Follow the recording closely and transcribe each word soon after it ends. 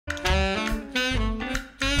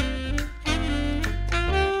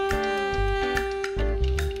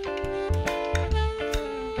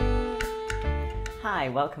Hi,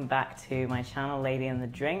 welcome back to my channel, Lady and the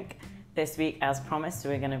Drink. This week, as promised,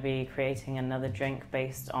 we're going to be creating another drink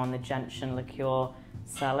based on the Gentian liqueur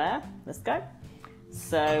Salers. Let's go.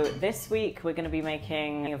 So this week we're going to be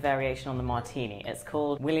making a variation on the Martini. It's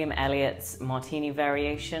called William Elliott's Martini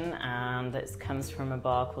variation, and it comes from a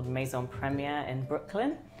bar called Maison in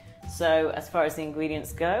Brooklyn. So as far as the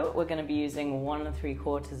ingredients go, we're going to be using 1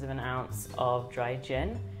 3/4 ounce of dry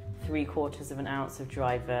gin, 3/4 ounce of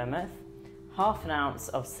dry vermouth, 1/2 ounce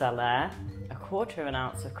of Salers, 1/4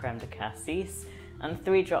 ounce of crème de cassis, and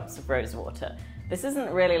 3 drops of rose water. This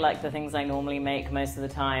isn't really like the things I normally make. Most of the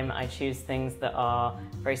time I choose things that are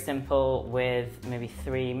very simple with maybe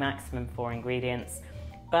 3, maximum 4 ingredients.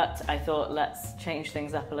 But I thought let's change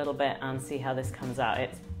things up a little bit and see how this comes out.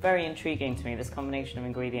 It's very intriguing to me, this combination of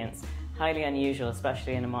ingredients. Highly unusual,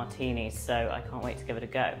 especially in a martini, so I can't wait to give it a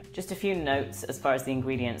go. Just a few notes as far as the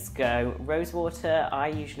ingredients go. Rose water I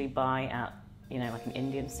usually buy at, like an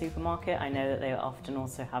Indian supermarket. I know that they often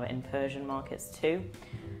also have it in Persian markets too.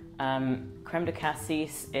 Crème de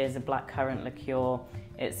cassis is a blackcurrant liqueur.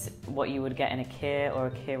 It's what you would get in a Kir or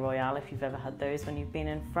a Kir Royale if you've ever had those when you've been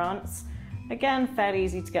in France. Again, fairly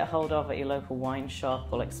easy to get hold of at your local wine shop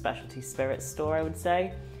or like specialty spirits store, I would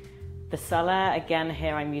say. The Salers, again,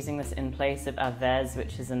 here I'm using this in place of avèze,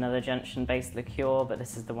 which is another Gentian-based liqueur, but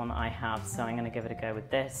this is the one that I have, so I'm going to give it a go with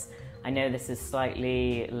this. I know this is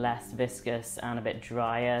slightly less viscous and a bit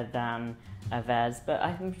drier than avèze, but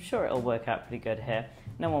I'm sure it'll work out pretty good here.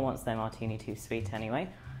 No one wants their martini too sweet anyway.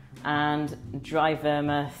 And dry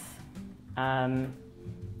vermouth,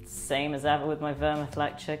 same as ever with my vermouth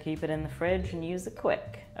lecture, keep it in the fridge and use it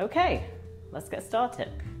quick. Okay, let's get started.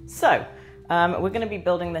 So, we're going to be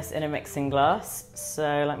building this in a mixing glass,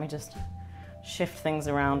 so let me just shift things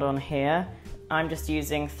around on here. I'm just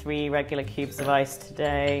using 3 regular cubes of ice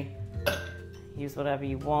today. Use whatever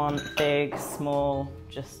you want, big, small,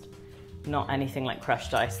 just not anything like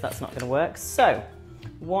crushed ice, that's not going to work. So,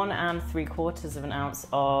 1 3/4 ounce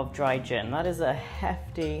of dry gin. That is a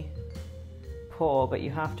hefty pour, but you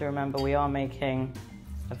have to remember we are making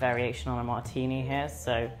a variation on a martini here,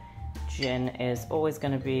 so gin is always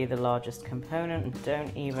going to be the largest component. And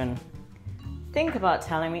don't even think about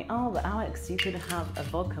telling me, oh, but Alex, you could have a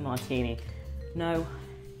vodka martini. No,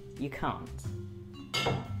 you can't.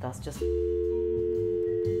 That's just...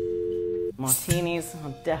 Martinis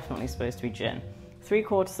are definitely supposed to be gin.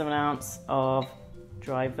 3/4 ounce of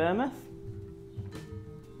dry vermouth.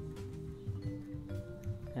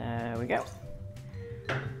 There we go.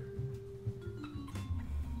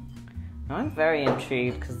 Now I'm very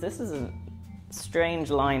intrigued because this is a strange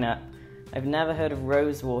lineup. I've never heard of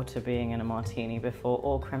rose water being in a martini before,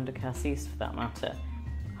 or crème de cassis for that matter.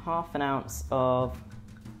 1/2 ounce of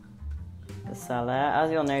the Salers. As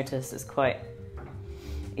you'll notice, it's quite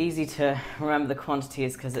easy to remember the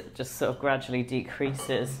quantities because it just sort of gradually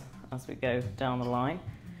decreases as we go down the line.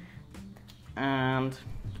 And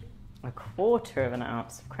 1/4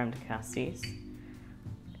 ounce of crème de cassis.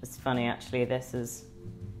 It's funny actually, this is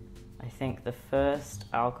I think the first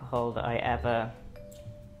alcohol that I ever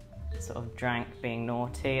sort of drank being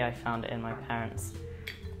naughty. I found it in my parents'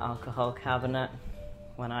 alcohol cabinet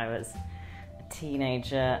when I was a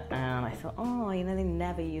teenager, and I thought, oh, they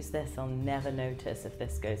never use this, I'll never notice if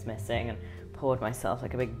this goes missing, and poured myself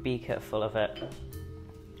like a big beaker full of it.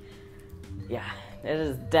 Yeah, it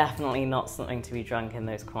is definitely not something to be drunk in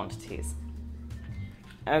those quantities.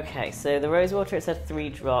 Okay, so the rose water, it said 3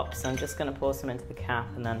 drops. I'm just going to pour some into the cap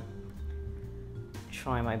and then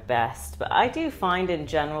try my best. But I do find in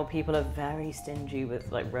general people are very stingy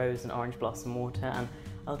with like rose and orange blossom water, and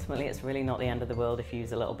ultimately it's really not the end of the world if you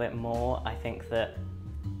use a little bit more. I think that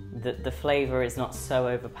the flavour is not so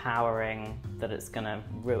overpowering that it's going to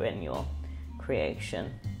ruin your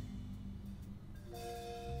creation.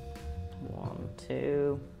 1,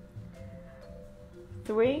 2,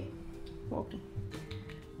 3.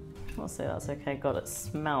 I'll say that's okay. God, it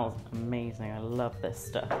smells amazing. I love this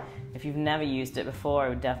stuff. If you've never used it before, I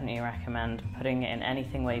would definitely recommend putting it in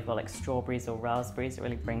anything where you've got like strawberries or raspberries. It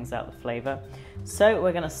really brings out the flavour. So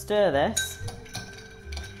we're going to stir this.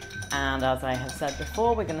 And as I have said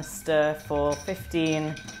before, we're going to stir for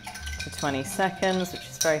 15 to 20 seconds, which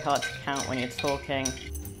is very hard to count when you're talking.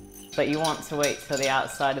 But you want to wait till the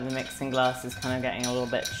outside of the mixing glass is kind of getting a little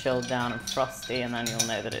bit chilled down and frosty, and then you'll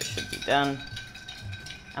know that it should be done.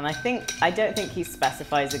 And I don't think he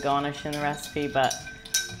specifies a garnish in the recipe, but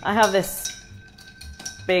I have this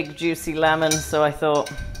big juicy lemon, so I thought,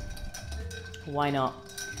 why not?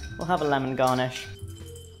 We'll have a lemon garnish.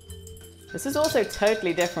 This is also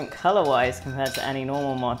totally different color-wise compared to any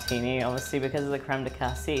normal martini, obviously because of the crème de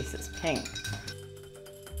cassis, it's pink.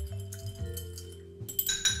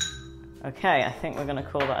 Okay, I think we're gonna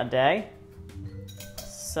call that a day.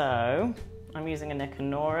 So, I'm using a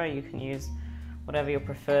Nicanora. You can use whatever your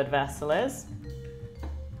preferred vessel is.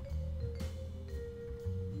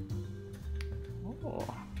 Oh,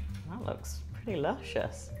 that looks pretty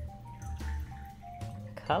luscious.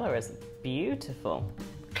 The color is beautiful.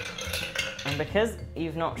 And because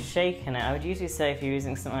you've not shaken it, I would usually say if you're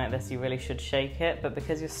using something like this, you really should shake it, but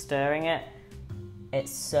because you're stirring it,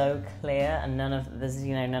 it's so clear and none of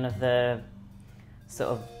the sort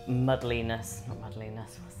of muddliness, not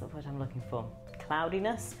muddliness, what's the word I'm looking for?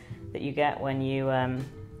 Cloudiness that you get when you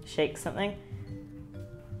shake something.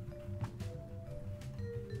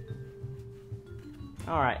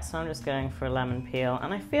 All right, so I'm just going for a lemon peel,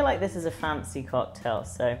 and I feel like this is a fancy cocktail,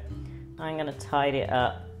 so I'm gonna tidy it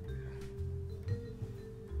up.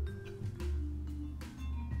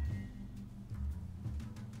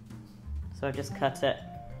 So I've just cut it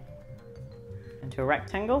into a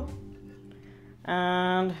rectangle.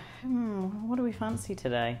 And what do we fancy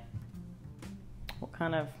today? What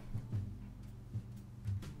kind of,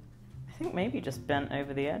 I think maybe just bent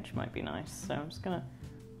over the edge might be nice. So I'm just gonna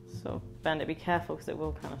sort of bend it, be careful because it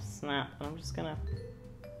will kind of snap. And I'm just gonna,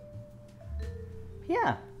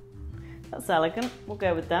 yeah, that's elegant. We'll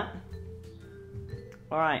go with that.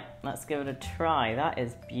 All right, let's give it a try. That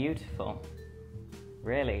is beautiful.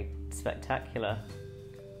 Really spectacular.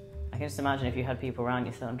 I can just imagine if you had people around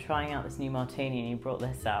you saying, I'm trying out this new martini and you brought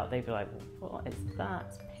this out, they'd be like, what is that?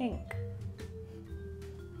 It's pink.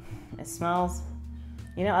 It smells,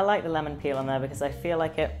 you know, I like the lemon peel on there because I feel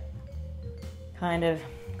like it kind of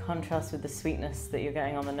contrasts with the sweetness that you're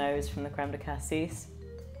getting on the nose from the crème de cassis.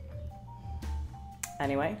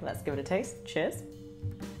 Anyway, let's give it a taste. Cheers.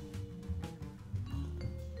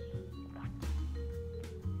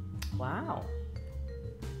 Wow.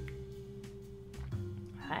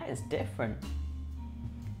 That is different.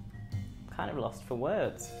 Kind of lost for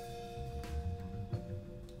words.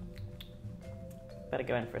 Better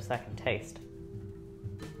go in for a second taste.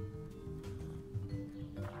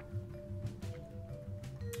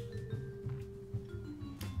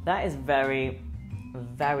 That is very,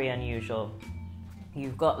 very unusual.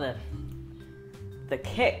 You've got the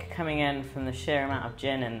kick coming in from the sheer amount of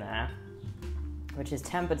gin in there, which is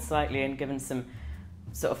tempered slightly and given some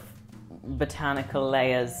sort of botanical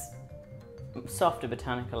layers, softer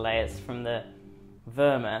botanical layers from the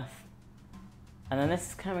vermouth. And then this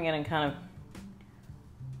is coming in and kind of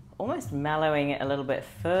almost mellowing it a little bit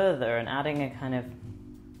further and adding a kind of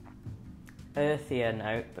earthier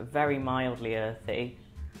note, but very mildly earthy.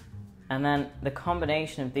 And then the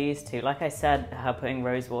combination of these two, like I said, how putting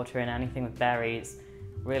rose water in anything with berries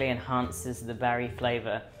really enhances the berry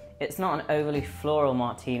flavor. It's not an overly floral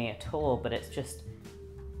martini at all, but it's just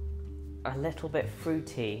a little bit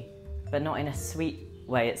fruity, but not in a sweet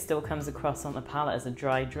way. It still comes across on the palate as a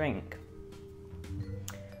dry drink.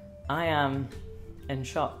 I am in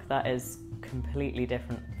shock. That is completely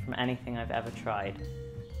different from anything I've ever tried.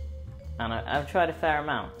 And I've tried a fair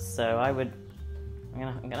amount, so I'm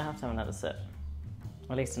gonna have to have another sip.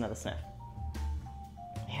 Or at least another sniff.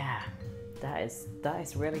 Yeah, that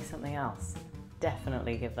is really something else.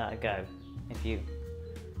 Definitely give that a go if you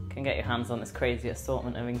can get your hands on this crazy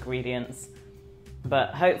assortment of ingredients.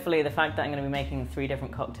 But hopefully the fact that I'm going to be making 3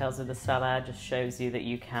 different cocktails with the cellar just shows you that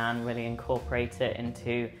you can really incorporate it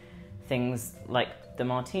into things like the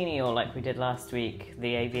martini, or like we did last week,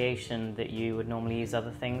 the aviation that you would normally use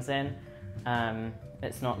other things in.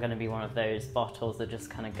 It's not going to be one of those bottles that just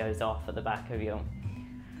kind of goes off at the back of your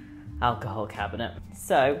alcohol cabinet.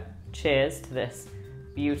 So cheers to this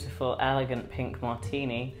beautiful, elegant pink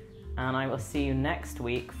martini, and I will see you next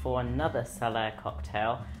week for another Cellar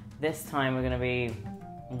cocktail. This time we're going to be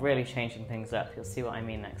really changing things up. You'll see what I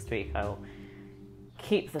mean next week. I will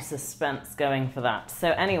keep the suspense going for that. So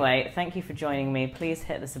anyway, thank you for joining me. Please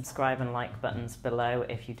hit the subscribe and like buttons below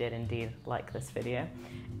if you did indeed like this video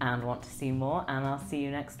and want to see more, and I'll see you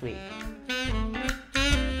next week.